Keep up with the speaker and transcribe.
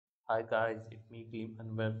Hi guys, it's me Kim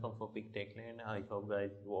and welcome for Big Techland. I hope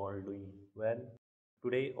guys you all doing well.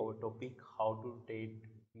 Today our topic how to take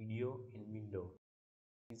video in Windows.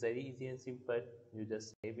 It's very easy and simple. You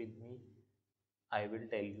just stay with me. I will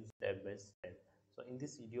tell you step by step. So in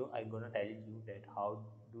this video I'm gonna tell you that how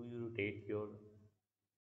do you rotate your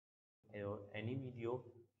any video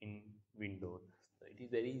in Windows. So it is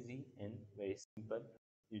very easy and very simple.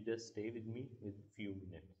 You just stay with me with few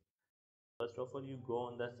minutes. First of all, you go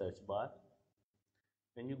on the search bar.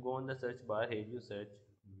 When you go on the search bar, here you search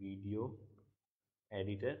video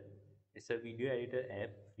editor. It's a video editor app,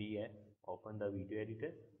 free app. Open the video editor.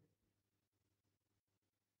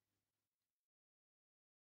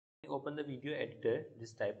 When you open the video editor,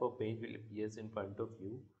 this type of page will appear in front of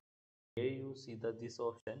you. Here you see this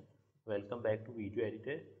option. Welcome back to video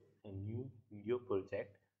editor, a new video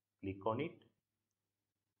project. Click on it.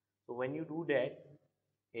 So when you do that,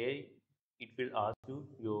 here it will ask you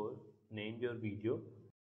your name your video.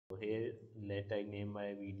 So here let I name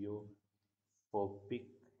my video for Big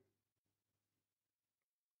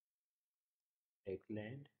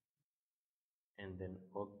Techland and then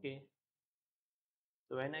OK.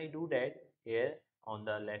 So when I do that, here on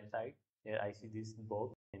the left side, here I see this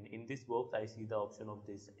box, and in this box I see the option of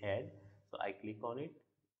this add. So I click on it.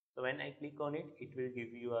 So when I click on it, it will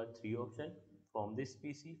give you a three option from this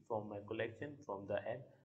PC, from my collection, from the app.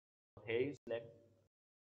 Here you select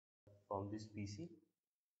from this PC.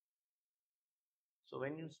 So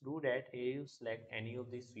when you do that, here you select any of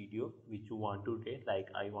this video which you want to rate. Like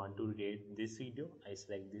I want to rate this video, I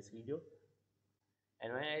select this video,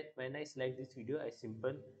 and when I select this video,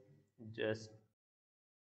 just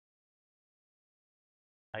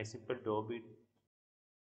I simple drop it.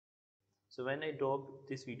 So when I drop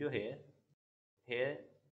this video here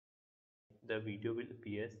the video will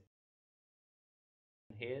appear.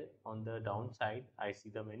 Here on the downside, I see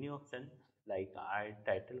the many options like add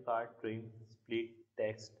title card, trim, split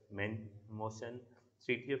text, motion,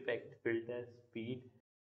 3D effect, filter, speed,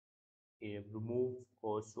 remove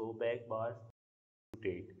or show back bars,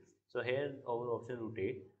 rotate. So here our option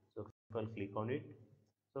rotate. So simple click on it.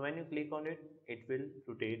 So when you click on it, it will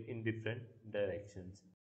rotate in different directions.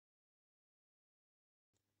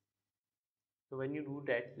 So when you do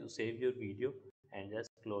that, you save your video and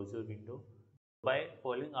just close your window. By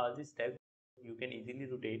following all these steps, you can easily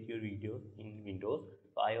rotate your video in Windows.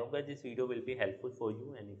 So I hope that this video will be helpful for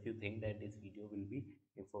you, and if you think that this video will be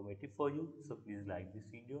informative for you, so please like this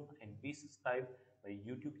video and please subscribe my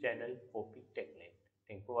YouTube channel for Big Techland.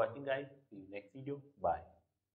 Thanks for watching guys. See you next video. Bye.